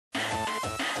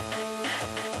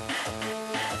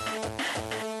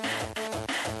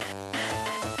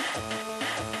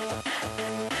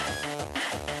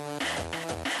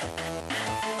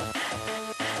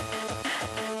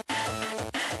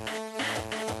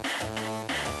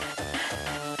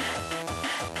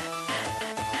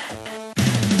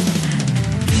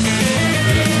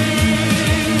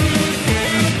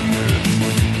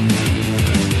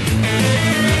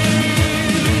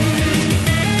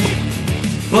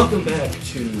Welcome back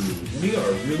to We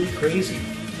Are Really Crazy.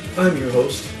 I'm your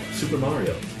host, Super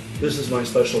Mario. This is my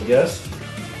special guest,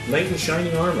 Knight in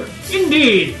Shining Armor.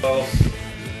 Indeed!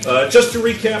 Just to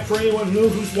recap for anyone new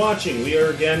who's watching, we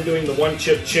are again doing the One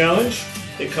Chip Challenge.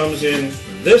 It comes in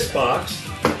this box,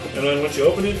 and then once you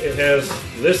open it, it has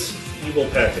this evil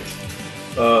package.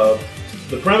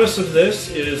 The premise of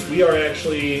this is we are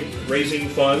actually raising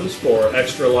funds for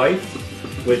Extra Life,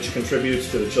 which contributes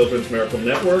to the Children's Miracle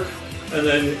Network, and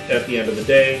then at the end of the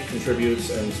day, contributes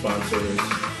and sponsors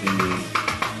the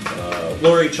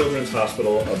Lurie Children's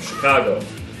Hospital of Chicago.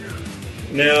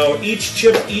 Now, each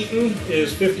chip eaten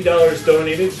is $50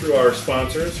 donated through our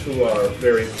sponsors, who are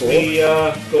very cool. We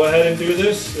go ahead and do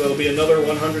this. There'll be another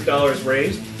 $100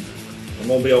 raised. I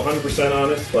won't be 100%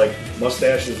 honest, like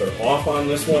mustaches are off on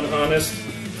this one, honest.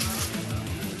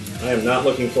 I am not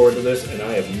looking forward to this, and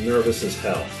I am nervous as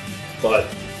hell. But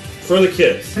for the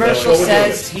kids, commercial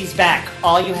says he's back.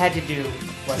 All you had to do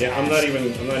was yeah. ask. I'm not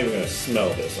even gonna smell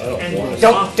this. I don't want to.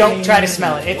 Don't try to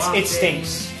smell it. It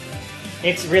stinks.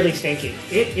 It's really stinky.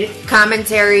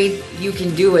 Commentary, you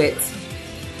can do it.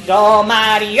 Go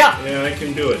Mario! Yeah, I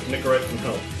can do it. Nicorette can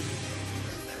help.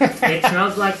 It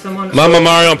smells like someone... Mama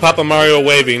Mario and Papa Mario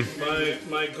waving.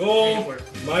 My goal,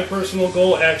 my personal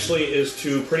goal actually is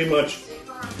to pretty much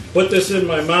put this in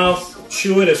my mouth,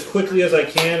 chew it as quickly as I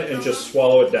can, and just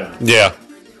swallow it down. Yeah.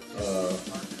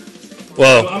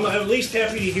 Well, I'm at least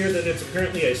happy to hear that it's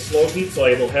apparently a slow heat, so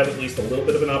I will have at least a little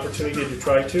bit of an opportunity to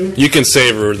try to. you can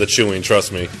savor the chewing,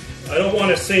 trust me. I don't want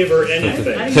to savor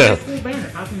anything. I didn't get a cool banner.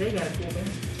 How come they got a cool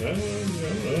banner?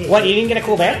 What, you didn't get a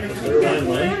cool banner?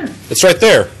 It's right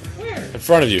there, Where? in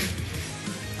front of you.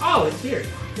 Oh, it's here.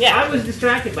 Yeah. I was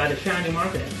distracted by the shiny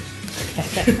marketing.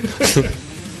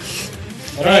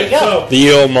 Well, there you go. So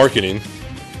The old marketing.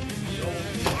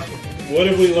 what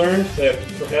have we learned? That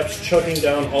perhaps chugging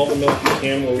down all the milk you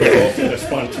can will result in a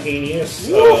spontaneous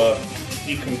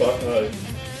decompression.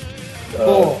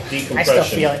 I still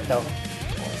feel it, though.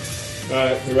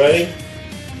 Alright, you ready?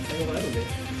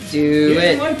 Do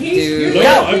it. One piece? Do No, it.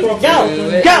 I broke Go!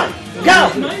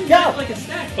 Mine Go! like a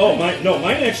stack. Oh,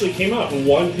 mine actually came out in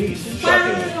one piece.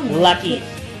 Shockingly. Lucky.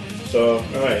 So,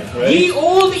 alright, ready? Ye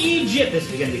old Egypt. This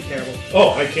is going to be terrible.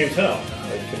 Oh, I can tell.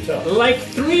 Like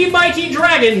 3 mighty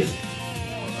dragons.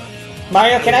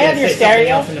 Mario, can I have your Something stereo?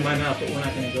 else into my mouth, but we're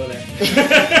not going to go there.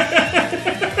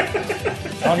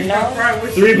 Oh no.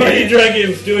 3 mighty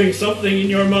dragons doing something in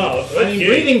your mouth. I mean,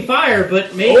 breathing fire,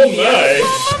 but maybe... Oh my!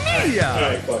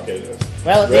 Alright, fuck it.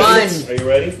 Well, Ready? One. Are you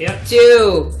ready? Yep.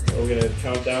 2. We're gonna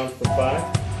count down from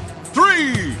 5.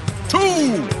 3, 2,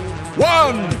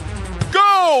 1,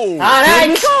 go!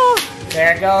 Alright!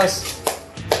 There it goes.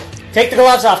 Take the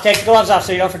gloves off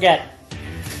so you don't forget.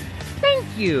 Thank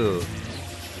you.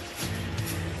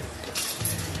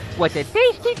 What a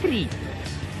tasty treat.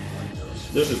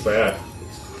 This is bad.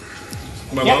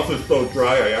 My Yep. mouth is so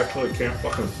dry I actually can't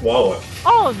fucking swallow it.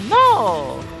 Oh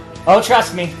no! Oh,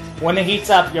 trust me. When it heats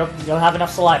up, you'll have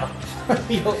enough saliva.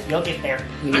 you'll get there.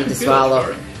 You need to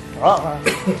swallow. Uh-huh.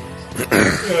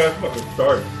 Yeah, I'm fucking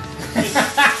sorry. I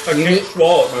can't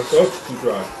swallow it. My throat's too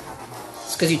dry.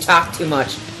 It's because you talk too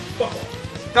much. Fuck off.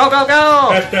 Go, go, go!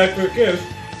 Hashtag for kids.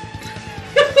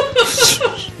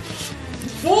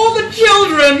 For the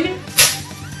children!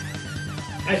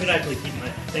 I should actually keep my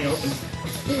thing open.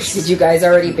 Did you guys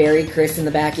already bury Chris in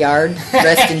the backyard?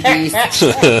 Rest in peace.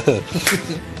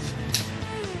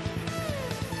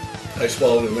 I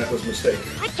swallowed and that was a mistake.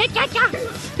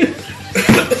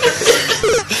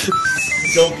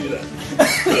 Don't do that.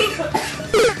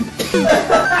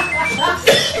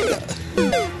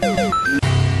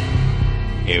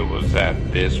 It was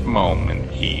at this moment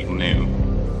he knew.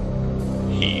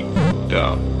 He fucked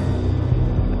up.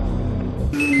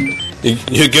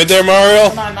 You good there, Mario?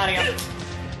 Come on, Mario.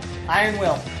 Iron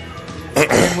Will.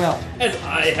 Iron Will. As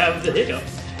I have the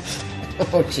hiccups.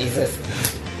 Oh, Jesus.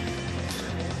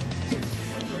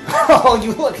 Oh,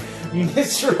 you look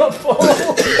miserable.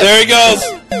 There he goes.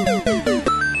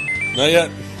 Not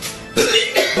yet.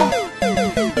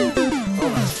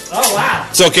 Oh, wow.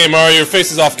 It's okay, Mario. Your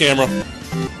face is off camera. You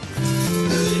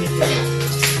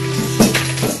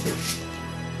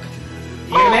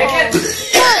gonna make it?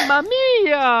 Mamma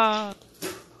mia!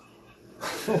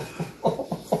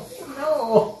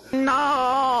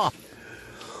 No!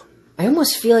 I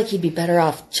almost feel like he'd be better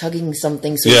off chugging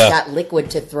something so Yeah. he's got liquid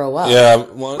to throw up. Yeah.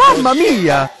 Mamma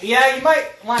mia! Yeah, you might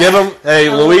want Give him, hey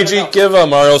Luigi, give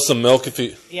Mario some milk if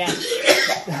you Yeah.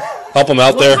 help him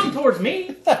out there. Come towards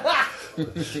me.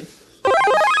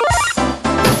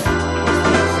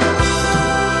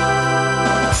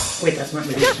 Wait, that's not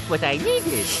me. Just what I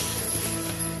needed.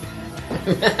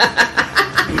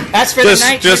 That's for the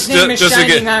knight whose name is just to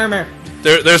Shining get- Armor.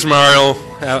 There's Mario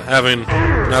having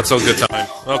not so good time.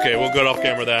 Okay, we'll go off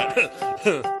camera that.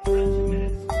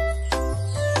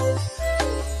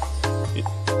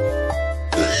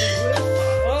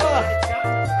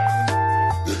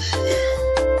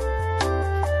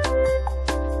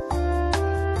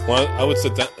 Well, I would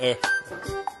sit down.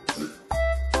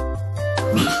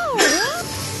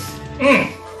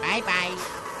 Bye-bye.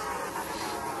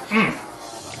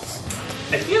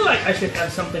 I feel like I should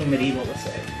have something medieval to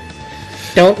say.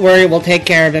 Don't worry, we'll take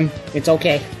care of him. It's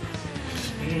okay.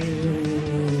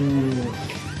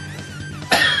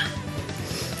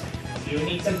 You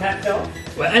need some Pepto?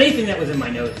 Well, anything that was in my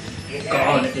nose is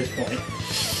gone at this point.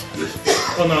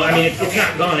 Well, no, I mean, it's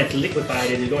not gone, it's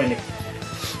liquefied. It is going to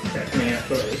start coming out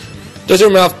shortly. Does your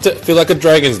mouth feel like a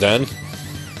dragon's den?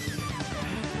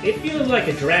 It feels like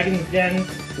a dragon's den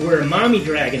where a mommy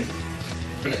dragon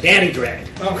and a daddy dragon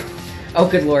Oh,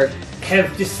 good lord.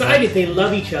 have decided they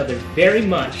love each other very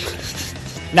much.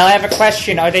 Now I have a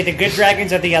question. Are they the good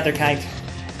dragons or the other kind?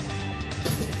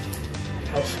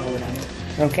 How would I know?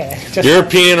 Okay. Just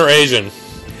European or Asian?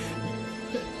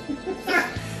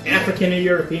 African or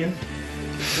European?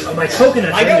 Oh, my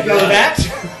coconut. I don't know that.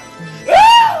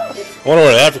 I wonder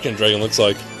what an African dragon looks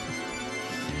like.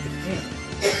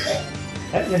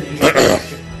 That's an easy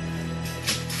question.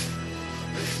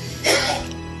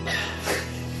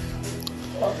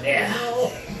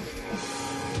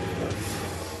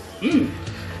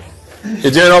 You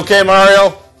doing okay, Mario?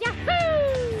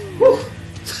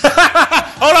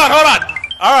 Hold on.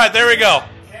 All right, there we go.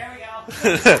 There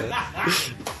we go.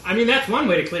 I mean, that's one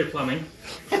way to clear plumbing.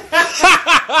 Well,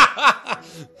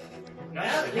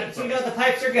 you know the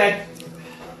pipes are good.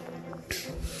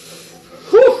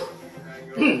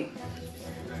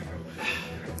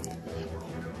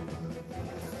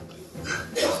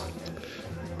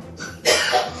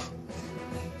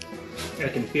 I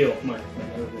can feel my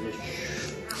nose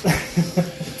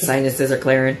is Sinuses are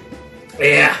clearing.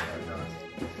 yeah.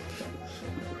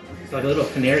 It's like a little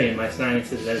canary in my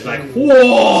sinuses that's like,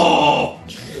 whoa!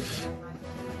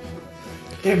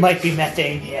 There might be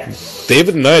methane here.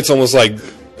 David Knight's almost like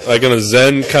in a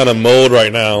Zen kind of mode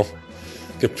right now,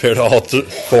 compared to all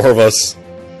four of us.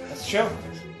 That's true.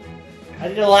 I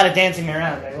did a lot of dancing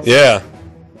around. I will say. Yeah.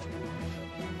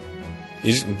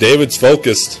 David's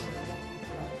focused.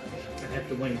 I have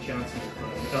to win Johnson.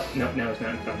 Oh, no, now it's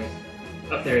not in front of me.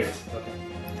 Up there it is. Okay.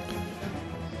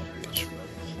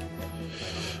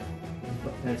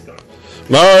 Oh, nice going.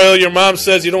 Mario, your mom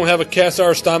says you don't have a cast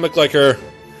iron stomach like her.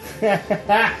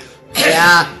 Yeah.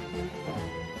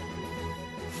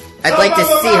 I'd like to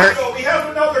see her. We have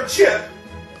another chip.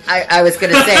 I was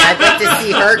gonna say, I'd like to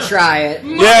see her try it.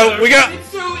 Yeah, we got... It's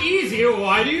so easy.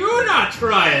 Why do you not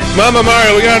try it? Mama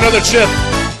Mario, we got another chip.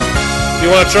 You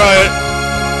want to try it?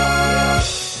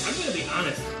 I'm gonna be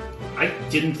honest. I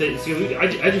didn't think. See, I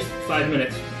just 5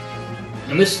 minutes,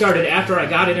 and this started after I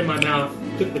got it in my mouth,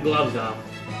 took the gloves off.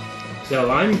 So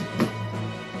I'm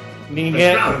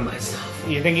proud of myself.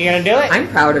 You think you're gonna do it? I'm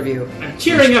proud of you. I'm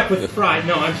cheering up with pride.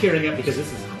 No, I'm cheering up because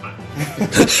this is hot.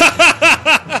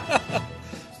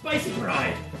 Spicy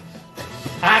pride.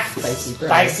 Hot, Spicy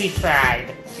pride. spicy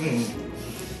pride.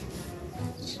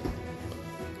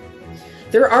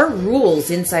 There are rules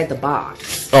inside the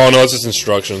box. Oh, no, it's just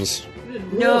instructions.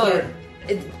 No.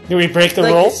 Do we break the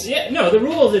Like- rules? Yeah, no. The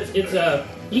rules. It's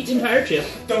eat entire chip.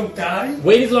 Don't die.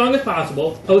 Wait as long as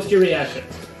possible. Post your reaction.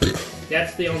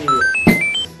 That's the only rule.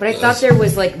 But I thought there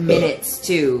was like minutes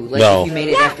too. Like No. if you made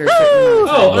it after a certain amount of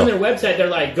time. Oh, on their website they're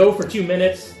like, go for 2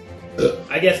 minutes.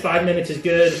 I guess 5 minutes is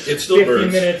good. It still 15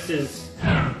 burns. minutes is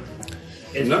I'm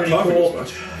not pretty talking cool. as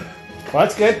much. Well,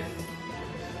 that's good.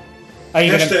 Are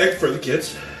you gonna? Hashtag for the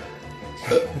kids.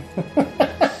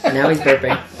 Now he's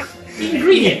burping.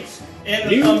 Ingredients: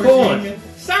 new corn,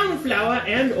 sunflower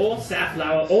and or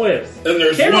safflower oils, And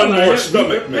there's Carolina one more reaper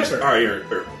stomach, Miss pepper, Iron.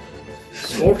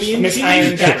 scorpion Miss seed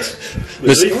Iron pepper, Gut.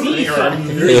 Miss- sea salt,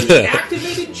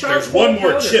 activated charcoal There's one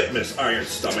more powder, chip, Miss Iron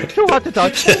Stomach. Too hot to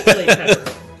touch. chipotle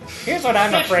pepper. Here's what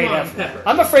I'm afraid Szechuan of. pepper.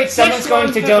 I'm afraid someone's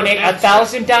going to Szechuan donate pepper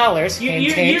 $1,000 You, and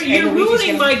you're take. you're and Luigi's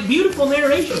ruining gonna- my beautiful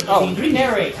narration. of the Oh, ingredients.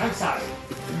 narrate. I'm sorry.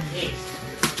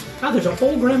 Oh, there's a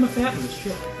whole gram of fat in this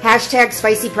chip. Hashtag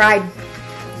spicy pride.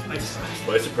 Spicy pride.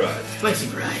 Spicy pride. Spicy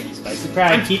pride. Spicy I'm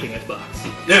pride. keeping this box.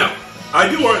 Now, I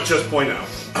do want to just point out,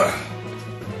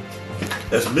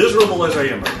 as miserable as I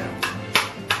am right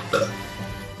now,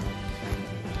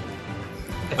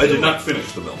 I did not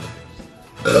finish the milk.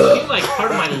 I feel like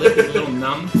part of my lip is a little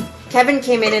numb. Kevin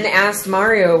came in and asked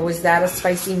Mario, was that a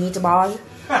spicy meatball?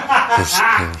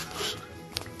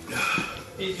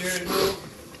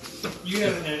 You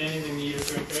haven't had anything to eat or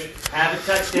drink, right? Haven't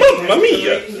touched it. Mamma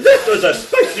mia! That was a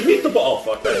spicy meatball.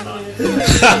 Fuck that not.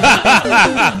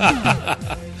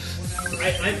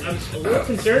 I'm a little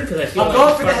concerned because I feel I'm like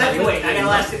going for the it's probably heavyweight. I really gotta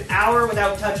last an hour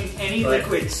without touching any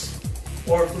liquids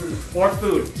or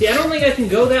food. See, I don't think I can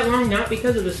go that long, not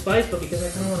because of the spice, but because I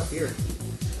kind of want a beer.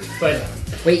 But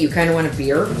Wait, you kind of want a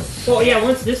beer? well, yeah.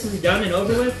 Once this is done and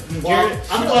over with, Well, Jared,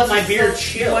 I'm gonna let my beard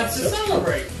chill. Wants to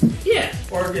celebrate. yeah.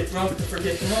 Or get drunk to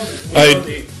forget the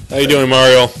moment. How you doing,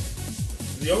 Mario?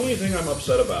 The only thing I'm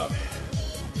upset about.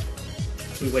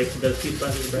 We wasted those 2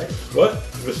 slices of bread. What?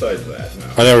 Besides that, no.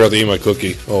 I never got to eat my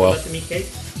cookie. Oh well. Let them eat cake.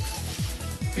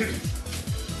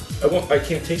 I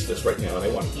can't taste this right now, and I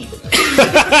want to eat it. What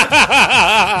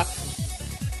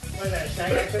is that, a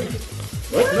Shanghai cookie?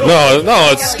 What? No,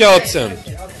 it's skeleton.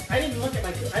 Okay. I didn't look at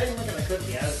my cookie. I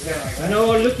was there like that.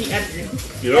 No looking at you.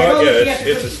 You know what? Yeah,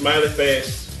 it's a smiley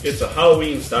face. It's a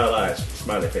Halloween stylized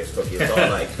smiley face cookie. It's all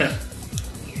like.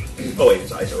 Oh wait,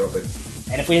 his eyes are open.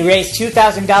 And if we raise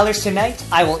 $2,000 tonight,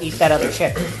 I will eat that other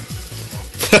chip.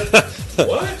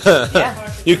 What?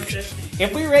 Yeah. You,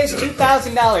 If we raise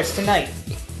 $2,000 tonight,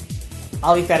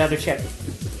 I'll eat that other chip.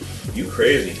 You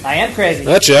crazy? I am crazy.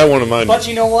 actually, I wouldn't mind. But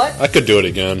you know what? I could do it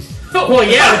again. Well,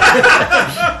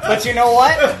 yeah. But you know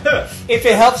what? If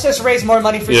it helps us raise more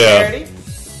money for Yeah. charity,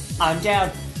 I'm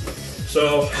down.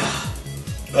 So,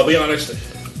 I'll be honest.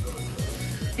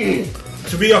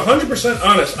 To be 100%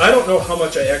 honest, I don't know how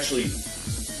much I actually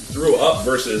threw up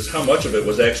versus how much of it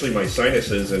was actually my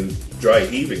sinuses and dry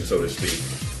heaving, so to speak.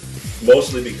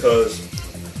 Mostly because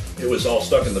it was all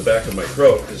stuck in the back of my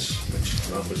throat because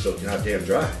my mouth was so goddamn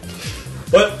dry.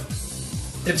 But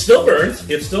it still burns,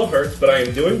 it still hurts, but I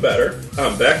am doing better.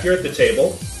 I'm back here at the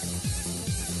table.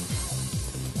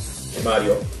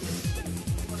 Mario,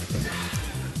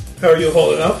 how are you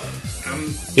holding up?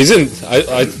 He's in.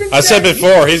 I said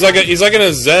before. He's like in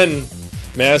a Zen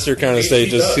master kind of state.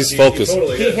 He's focused.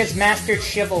 Totally He is. has mastered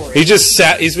chivalry. He just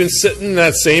sat. He's been sitting in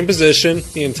that same position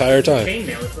the entire time.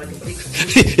 Chainmail. It's like a big.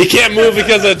 He can't move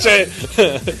because of the chain.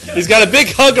 He's got a big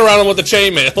hug around him with the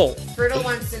chainmail. Fertile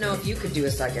wants to know if you could do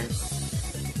a second.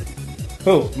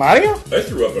 Who? Mario? I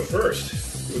threw up at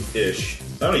first, ish.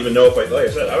 I don't even know if like I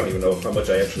said, I don't even know how much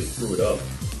I actually threw it up.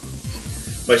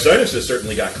 My sinuses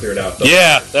certainly got cleared out, though.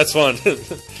 Yeah, that's fun. To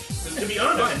be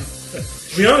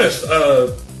honest,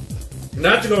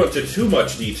 not to go into too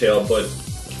much detail, but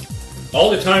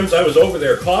all the times I was over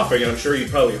there coughing, I'm sure you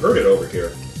probably heard it over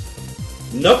here.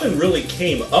 Nothing really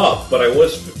came up, but I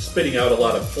was spitting out a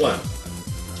lot of phlegm.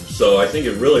 So I think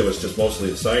it really was just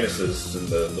mostly the sinuses and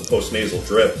the post-nasal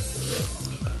drip.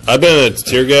 I've been in a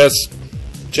tear gas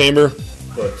chamber,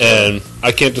 But, and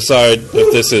I can't decide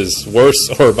if this is worse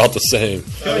or about the same.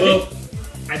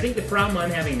 I think the problem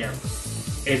I'm having now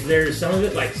is there's some of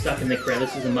it like stuck in the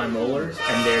crevices of my molars,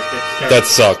 and there's just That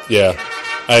sucked. Yeah,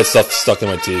 I had stuff stuck in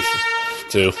my teeth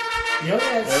too. You know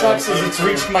what sucks is it's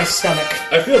reached my stomach.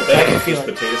 I feel bad can because feel this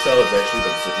it. potato salad's actually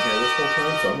been sitting here this whole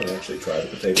time, so I'm going to actually try the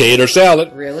potato Tater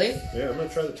salad. Really? Yeah, I'm going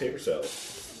to try the tater salad.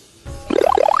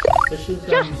 This is,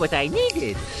 Just what I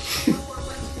needed.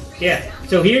 yeah.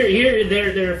 So here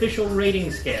their official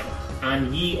rating scale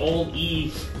on ye old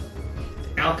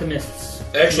alchemists.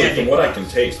 Actually, magic from what I box. can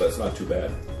taste, that's not too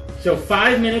bad. So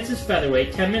 5 minutes is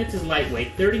featherweight, 10 minutes is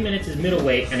lightweight, 30 minutes is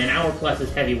middleweight, and an hour plus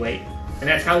is heavyweight. And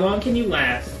that's how long can you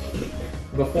last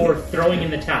before throwing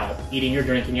in the towel, eating or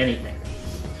drinking anything.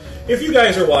 If you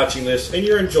guys are watching this and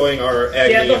you're enjoying our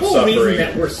agony Yeah, the and whole reason suffering,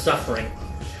 that we're suffering.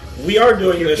 we are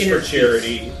doing Your this inner for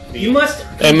charity. You must.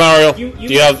 Hey, Mario, You do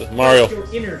you have must Mario? fight your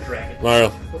inner dragon Mario.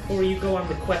 before you go on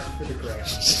the quest for the grail.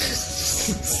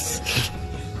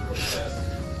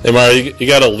 Hey Mario, you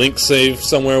got a link save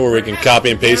somewhere where we can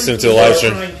copy and paste it into the live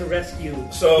stream? Trying to rescue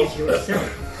So- is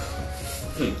yourself.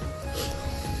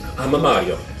 I'm a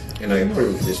Mario, and I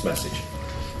approve this message.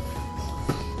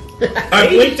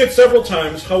 I've linked it several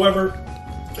times. However,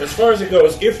 as far as it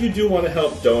goes, if you do want to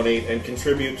help donate and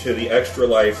contribute to the Extra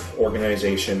Life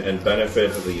organization and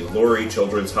benefit the Lurie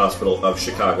Children's Hospital of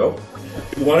Chicago,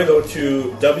 you want to go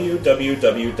to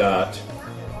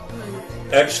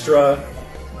www.extra-life.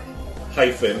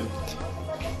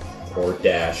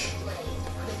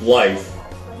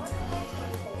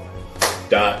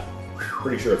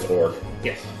 Pretty sure it's org.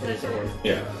 Yes, it is a word.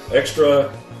 Yeah.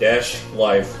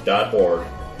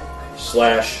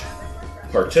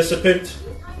 extra-life.org/participant.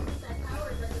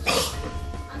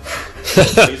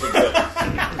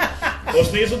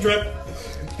 Post nasal drip.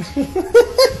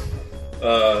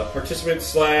 Participant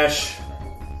 /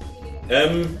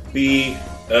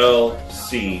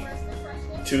 MBLC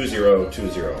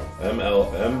 2020.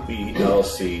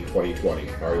 MBLC 2020.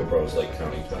 Mario Bros. Lake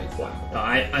County 2020.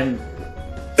 I'm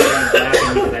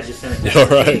laughing because I just sent a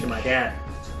text to my dad,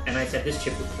 and I said this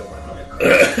chip would kill my mother.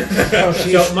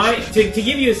 So to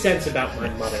give you a sense about my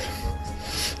mother,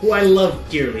 who I love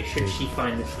dearly, should she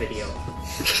find this video.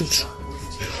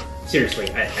 Seriously,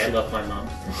 I love my mom.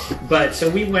 But so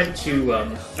we went to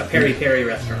a Peri Peri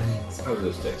restaurant. How does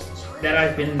this taste? That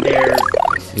I've been there.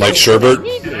 Like sherbet?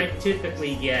 And I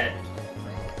typically get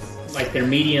like their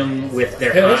medium with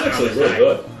their Yeah, that's hot actually on the really side.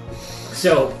 good.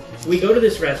 So we go to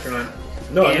this restaurant.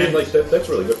 No, I mean like that's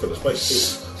really good for the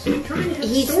spice too.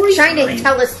 He's trying to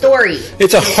tell a story.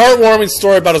 It's a heartwarming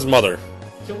story about his mother.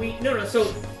 So we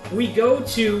go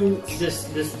to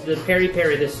the Peri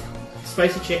Peri, this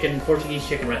spicy chicken, Portuguese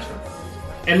chicken restaurant.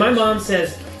 And my mom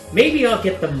says, maybe I'll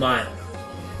get the mild.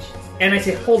 And I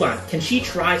say, hold on, can she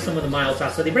try some of the mild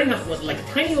sauce? So they bring up like a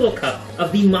tiny little cup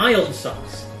of the mild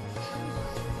sauce.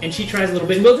 And she tries a little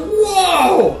bit and goes,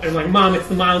 whoa! And I'm like, Mom, it's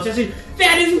the mild sauce. She says,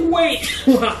 that is way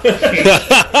too hot.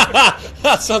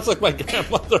 That sounds like my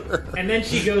grandmother. And then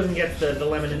she goes and gets the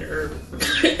lemon and herb.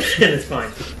 And it's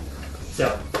fine.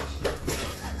 So.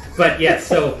 But yes,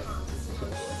 so.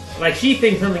 Like, she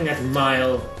thinks something that's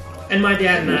mild. And my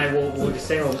dad and I will just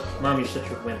say, oh, Mom, you're such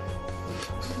a wimp.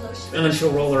 And then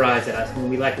she'll roll her eyes at us and we'll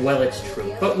be like, well, it's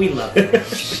true. But we love her.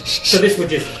 So this would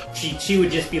just, she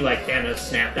would just be like Thanos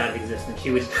snapped out of existence. She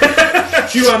would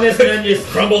chew on this and then just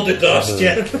crumble to dust.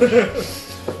 Yeah.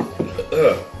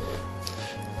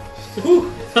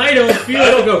 Ooh, I don't feel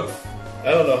it.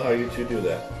 I don't know how you two do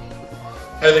that.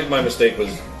 I think my mistake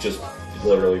was just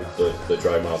literally the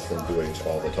dry mouth from doing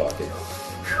all the talking.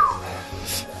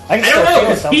 I don't know,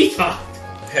 because he talked.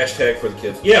 Hashtag for the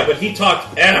kids. Yeah, but he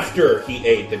talked after he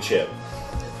ate the chip.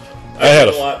 I had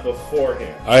a lot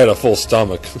beforehand. I had a full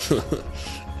stomach. I'm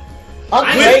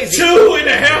I crazy. went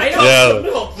 2.5 cups Yeah, of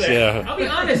milk there. yeah. I'll be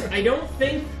honest, I don't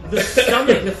think the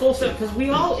stomach, the full stomach, because we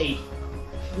all ate.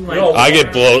 Like, No, I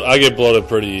get bloated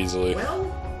pretty easily. Well,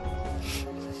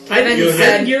 Kevin I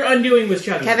said- think your undoing was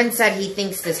Chucky. Kevin said he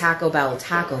thinks the Taco Bell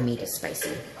taco meat is spicy.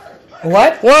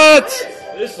 What? What?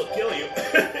 This will kill you.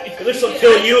 This will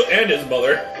kill you and his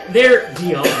mother. Their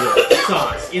Diablo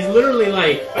sauce is literally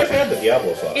like... I've had the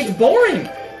Diablo sauce. It's boring.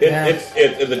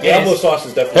 The Diablo sauce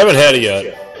is definitely... Haven't had it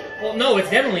yet. Well, no, it's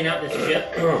definitely not this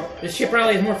chip. This chip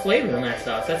probably has more flavor than that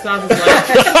sauce. That sauce is like...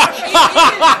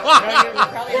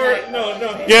 No.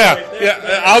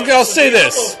 Yeah. I'll say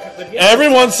this.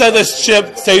 Everyone said this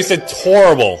chip tasted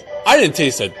horrible. I didn't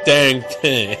taste a dang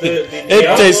thing.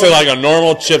 It tasted like a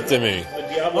normal chip to me. The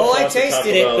Diablo Oh, I sauce at tasted Taco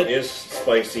it, Bell but- is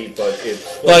spicy, but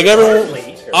it's... Like everyone,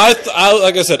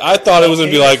 like I said, I thought it was gonna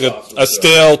be like a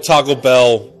stale Taco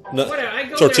Bell Whatever, I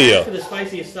go tortilla. there after the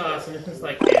spiciest sauce, and it's just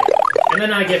like... Yeah. And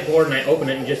then I get bored and I open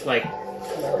it and just like...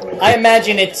 I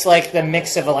imagine it's like the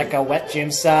mix of like a wet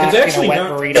gym sock It's and a actually wet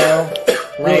not burrito.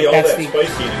 really all that's that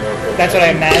spicy anymore. That's what I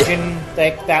imagine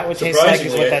that would taste like,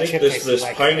 is Surprisingly, what I that think chip this tastes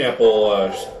like.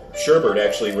 pineapple sherbet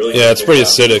actually really... Yeah, it's did a pretty good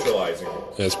job acidic. neutralizing it.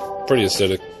 Yeah, it's pretty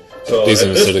acidic. So Decent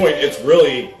at this acidic. point, it's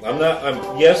really...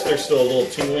 yes, there's still a little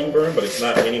tingling burn, but it's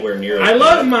not anywhere near... I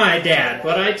love my dad,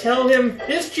 but I tell him,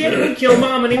 this chip would kill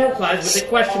Mom, and he replies with a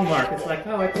question mark. It's like,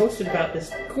 oh, I posted about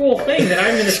this cool thing that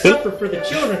I'm going to suffer for the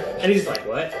children. And he's like,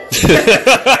 what? Love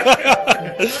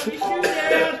you too,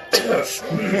 Dad.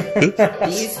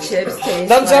 These chips taste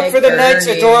Thumbs up like for the night's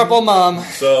burning. adorable mom.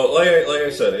 So, like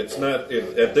I said, it's not...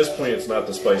 at this point, it's not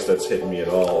the spice that's hitting me at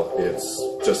all. It's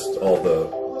just all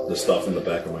the stuff in the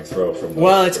back of my throat from...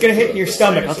 Well, it's gonna hit in your the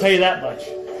stomach, I'll sinuses. tell you that much.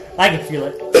 I can feel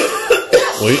it.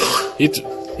 Well, he's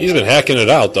been hacking it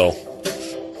out though.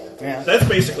 Yeah. That's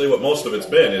basically what most of it's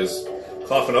been, is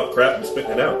coughing up crap and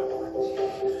spitting it out.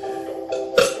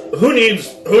 Who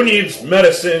needs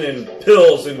medicine and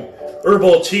pills and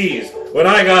herbal teas when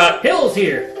I got Hill's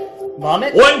here.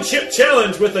 Vomit? one chip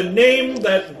challenge with a name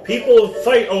that people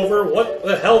fight over what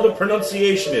the hell the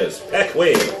pronunciation is?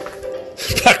 Paqui.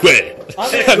 Paqui.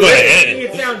 Making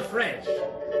it sound French.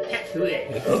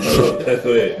 Paqui.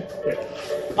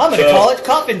 Paqui. I'm gonna call it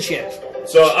coffin chip.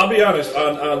 So I'll be honest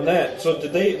on that. So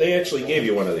did they actually gave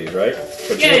you one of these, right?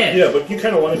 But Yeah. But you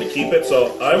kind of wanted to keep it.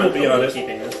 So I will be honest.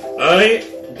 I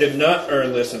did not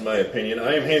earn this, in my opinion.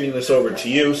 I am handing this over to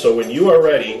you. So when you are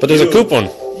ready, But there's a coupon.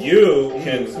 You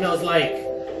can Smells like...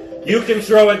 you can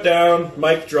throw it down,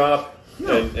 mic drop,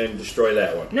 and destroy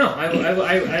that one. No, I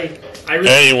really...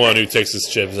 Anyone who takes this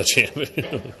chip is a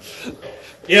champion.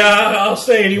 Yeah, I'll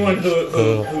say anyone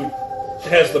who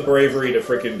has the bravery to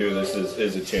frickin' do this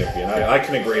is a champion. I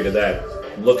can agree to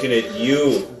that. Looking at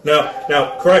you.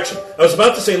 Now, correction. I was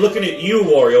about to say looking at you,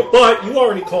 Wario, but you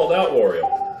already called out Wario.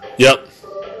 Yep.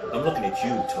 I'm I'm looking at you,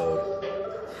 Toad.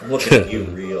 I'm looking at you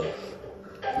real.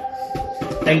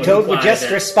 And Toad would just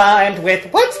respond with,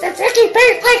 "What's the tricky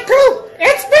part like glue?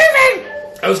 It's moving!"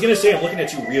 I was gonna say I'm looking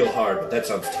at you real hard, but that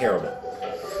sounds terrible.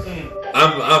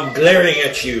 I'm glaring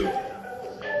at you,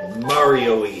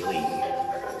 Mario Ely.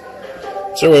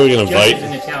 Is there a way we can invite? Just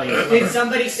in Italian. Did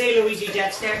somebody say Luigi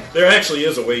Jetster? There actually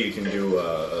is a way you can do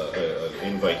an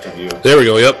invite to view. There we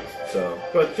go. Yep. So,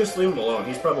 but just leave him alone.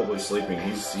 He's probably sleeping.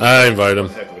 He's I invite him.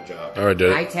 doing a heck of a job. All right,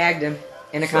 did I it. tagged him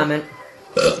in a comment.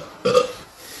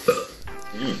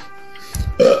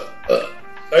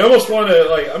 I almost want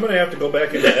to I'm gonna have to go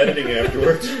back into editing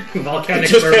afterwards. Volcanic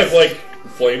Just burst. have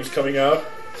flames coming out.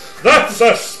 That's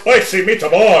a spicy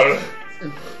meatball.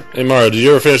 Hey Mario, did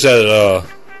you ever finish that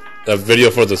video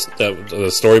for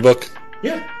the storybook?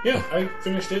 Yeah, I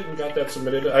finished it and got that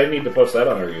submitted. I need to post that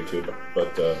on our YouTube,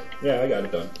 but yeah, I got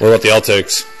it done. What about the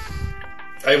outtakes?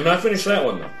 I have not finished that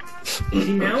one though.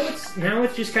 See, now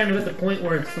it's just kind of at the point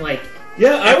where it's like,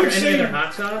 Yeah, I would any say other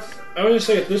hot sauce. I would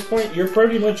say at this point you're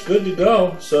pretty much good to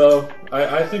go. So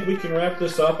I think we can wrap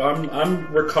this up.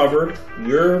 I'm recovered.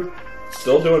 You're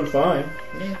still doing fine.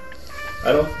 Yeah.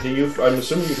 I'm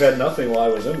assuming you've had nothing while I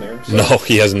was in there. So. No,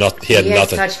 he has not. He had He has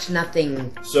nothing. touched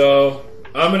nothing. So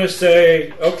I'm gonna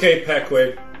say, okay,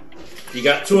 Paqui, you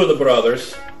got two of the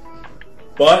brothers,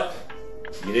 but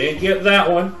you didn't get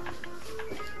that one.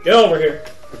 Get over here.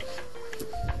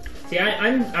 See,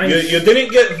 I'm You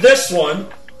didn't get this one.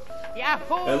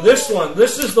 Yahoo! And this one,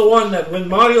 this is the one that when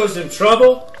Mario's in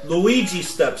trouble, Luigi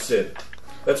steps in.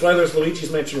 That's why there's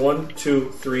Luigi's mentioned 1,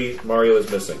 2, 3. Mario is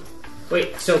missing.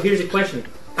 Wait, so here's a question.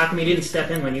 How come you didn't step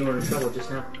in when you were in trouble just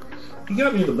now? You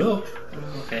got me the milk.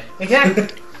 Okay. Exactly. And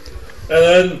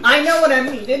then I know what I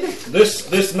needed.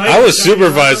 this night I was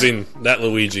supervising that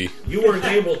Luigi You weren't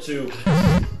able to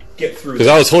get through. because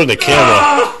I was holding the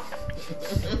camera.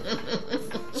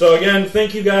 So again,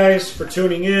 thank you guys for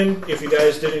tuning in. If you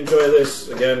guys did enjoy this,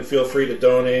 again, feel free to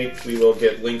donate. We will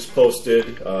get links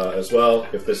posted as well.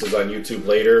 If this is on YouTube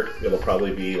later, it'll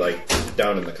probably be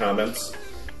down in the comments.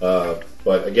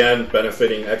 But again,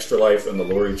 benefiting Extra Life and the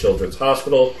Lurie Children's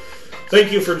Hospital.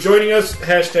 Thank you for joining us.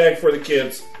 #for the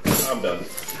kids. I'm done.